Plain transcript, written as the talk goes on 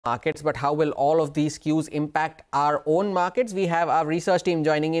markets, but how will all of these cues impact our own markets? We have our research team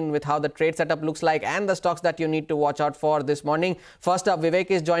joining in with how the trade setup looks like and the stocks that you need to watch out for this morning. First up, Vivek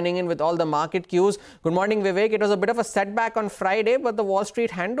is joining in with all the market cues. Good morning, Vivek. It was a bit of a setback on Friday, but the Wall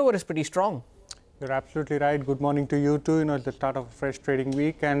Street handover is pretty strong. You're absolutely right. Good morning to you too. It's the start of a fresh trading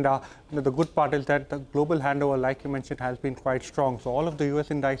week, and the good part is that the global handover, like you mentioned, has been quite strong. So all of the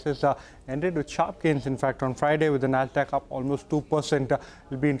US indices ended with sharp gains. In fact, on Friday, with the Nasdaq up almost 2%.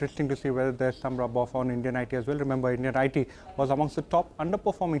 It'll be interesting to see whether there's some rub-off on Indian IT as well. Remember, Indian IT was amongst the top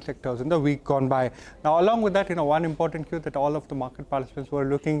underperforming sectors in the week gone by. Now, along with that, one important cue that all of the market participants were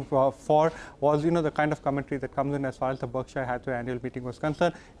looking for was, the kind of commentary that comes in as far as the Berkshire Hathaway annual meeting was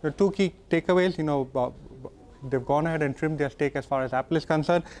concerned. Two key takeaways. They've gone ahead and trimmed their stake as far as Apple is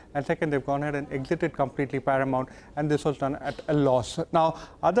concerned, and second, they've gone ahead and exited completely Paramount, and this was done at a loss. Now,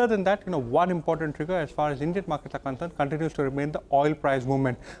 other than that, one important trigger as far as Indian markets are concerned continues to remain the oil price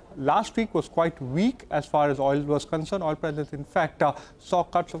movement. Last week was quite weak as far as oil was concerned. Oil prices, in fact, saw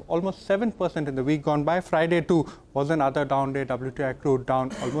cuts of almost 7% in the week gone by. Friday too was another down day. WTI crude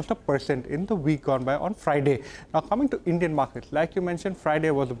down almost 1% in the week gone by on Friday. Now, coming to Indian markets, like you mentioned, Friday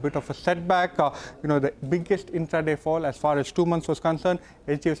was a bit of a setback. The biggest intraday fall as far as 2 months was concerned.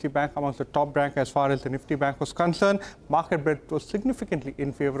 HDFC Bank amongst the top rank as far as the Nifty Bank was concerned. Market breadth was significantly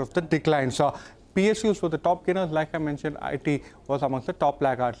in favor of the decline. So PSUs were the top gainers. Like I mentioned, IT was amongst the top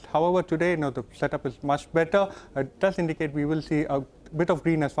laggards. However, today, the setup is much better. It does indicate we will see a bit of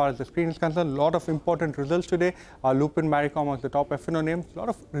green as far as the screen is concerned. A lot of important results today. Lupin, Maricom amongst the top F&O names. A lot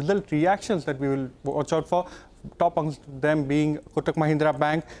of result reactions that we will watch out for. Top amongst them being Kotak Mahindra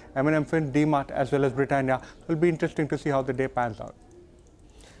Bank, M&M Fin, DMart as well as Britannia. It will be interesting to see how the day pans out.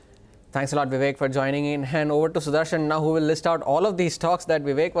 Thanks a lot, Vivek, for joining in. And over to Sudarshan now, who will list out all of these stocks that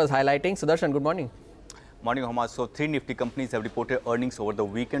Vivek was highlighting. Sudarshan, good morning. Morning, Hamad. So, three Nifty companies have reported earnings over the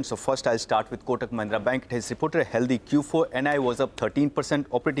weekend. So, first I'll start with Kotak Mahindra Bank. It has reported a healthy Q4. NI was up 13%.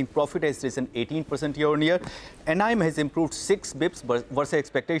 Operating profit has risen 18% year-on-year. NIM has improved 6 bips versus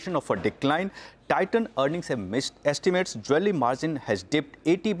expectation of a decline. Titan earnings have missed estimates. Jewelry margin has dipped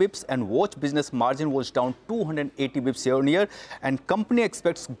 80 bips and watch business margin was down 280 bips year-on-year. And company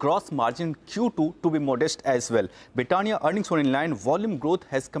expects gross margin Q2 to be modest as well. Britannia earnings were in line. Volume growth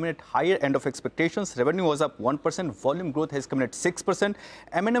has come in at higher end of expectations. Revenue was up 1%. Volume growth has come in at 6%.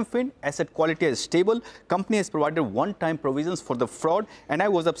 M&M Fin asset quality is stable. Company has provided one-time provisions for the fraud. NI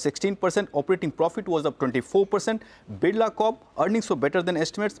was up 16%. Operating profit was up 24%. Birla Corp earnings were better than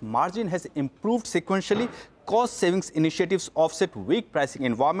estimates. Margin has improved sequentially. Cost savings initiatives offset weak pricing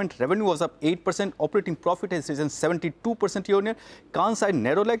environment. Revenue was up 8%. Operating profit has risen 72% year-on-year. Kansai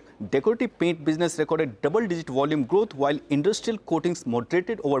Nerolac decorative paint business recorded double-digit volume growth while industrial coatings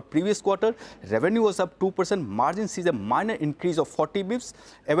moderated over previous quarter. Revenue was up 2%. Margin sees a minor increase of 40 bips.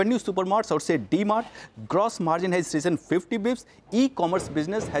 Avenue Supermarts, outside DMart, gross margin has risen 50 bips. E-commerce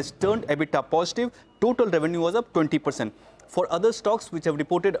business has turned EBITDA positive. Total revenue was up 20%. For other stocks which have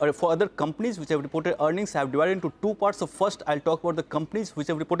reported, or for other companies which have reported earnings, I have divided into two parts. So first, I'll talk about the companies which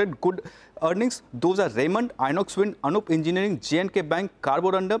have reported good earnings. Those are Raymond, Inox Wind, Anup Engineering, J&K Bank,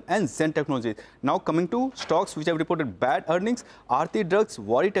 Carborundum, and Zen Technologies. Now coming to stocks which have reported bad earnings, Aarti Drugs,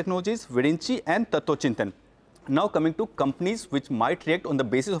 Wari Technologies, Virinchi, and Tattva Chintan. Now coming to companies which might react on the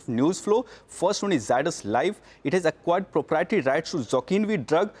basis of news flow. First one is Zydus Life. It has acquired proprietary rights to Zokinvy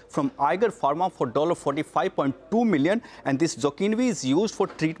drug from Eiger Pharma for $45.2 million. And this Zokinvy is used for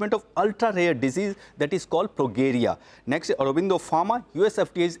treatment of ultra-rare disease that is called progeria. Next, Aurobindo Pharma. US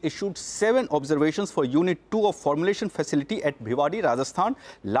FDA has issued 7 observations for Unit 2 of formulation facility at Bhiwadi, Rajasthan.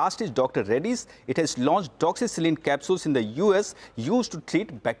 Last is Dr. Reddy's. It has launched doxycycline capsules in the US used to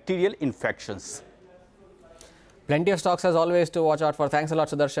treat bacterial infections. Plenty of stocks as always to watch out for. Thanks a lot,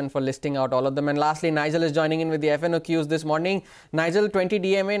 Sudarshan, for listing out all of them. And lastly, Nigel is joining in with the F&O cues this morning. Nigel, 20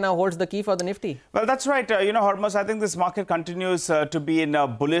 DMA now holds the key for the Nifty. Well, that's right. Hormuz, I think this market continues to be in a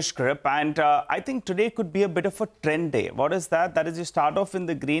bullish grip. And I think today could be a bit of a trend day. What is that? That is, you start off in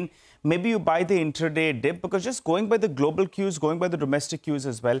the green. Maybe you buy the intraday dip, because just going by the global cues, going by the domestic cues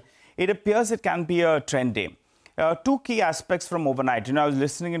as well, it appears it can be a trend day. Two key aspects from overnight. I was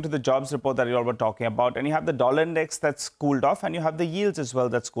listening into the jobs report that you all were talking about, and you have the dollar index that's cooled off, and you have the yields as well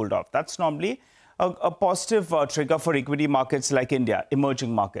that's cooled off. That's normally a positive trigger for equity markets like India,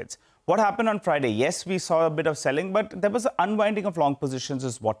 emerging markets. What happened on Friday? Yes, we saw a bit of selling, but there was an unwinding of long positions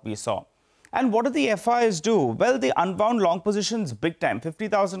is what we saw. And what did the FIs do? Well, they unwound long positions big time.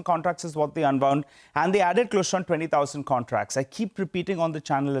 50,000 contracts is what they unwound, and they added close on 20,000 contracts. I keep repeating on the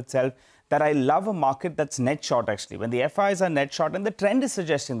channel itself that I love a market that's net short, actually. When the FIs are net short, and the trend is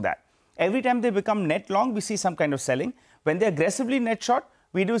suggesting that. Every time they become net long, we see some kind of selling. When they're aggressively net short,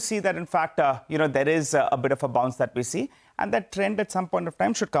 we do see that, in fact, there is a bit of a bounce that we see. And that trend at some point of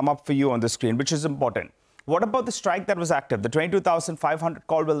time should come up for you on the screen, which is important. What about the strike that was active? The 22,500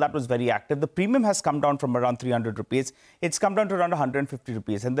 call, well, that was very active. The premium has come down from around 300 rupees. It's come down to around 150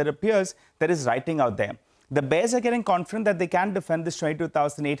 rupees. And there appears there is writing out there. The bears are getting confident that they can defend this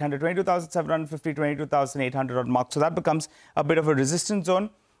 22,800, 22,750, 22,800 odd mark. So that becomes a bit of a resistance zone.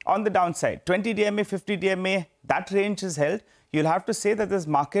 On the downside, 20 DMA, 50 DMA, that range is held. You'll have to say that this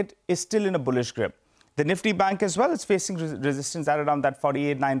market is still in a bullish grip. The Nifty Bank as well is facing resistance at around that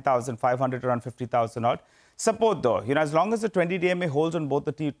 49,500, around 50,000 odd. Support though, as long as the 20 DMA holds on both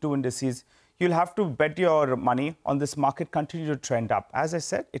the two indices, you'll have to bet your money on this market continue to trend up. As I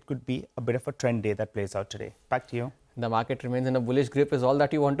said, it could be a bit of a trend day that plays out today. Back to you. The market remains in a bullish grip is all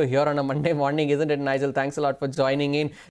that you want to hear on a Monday morning, isn't it, Nigel? Thanks a lot for joining in.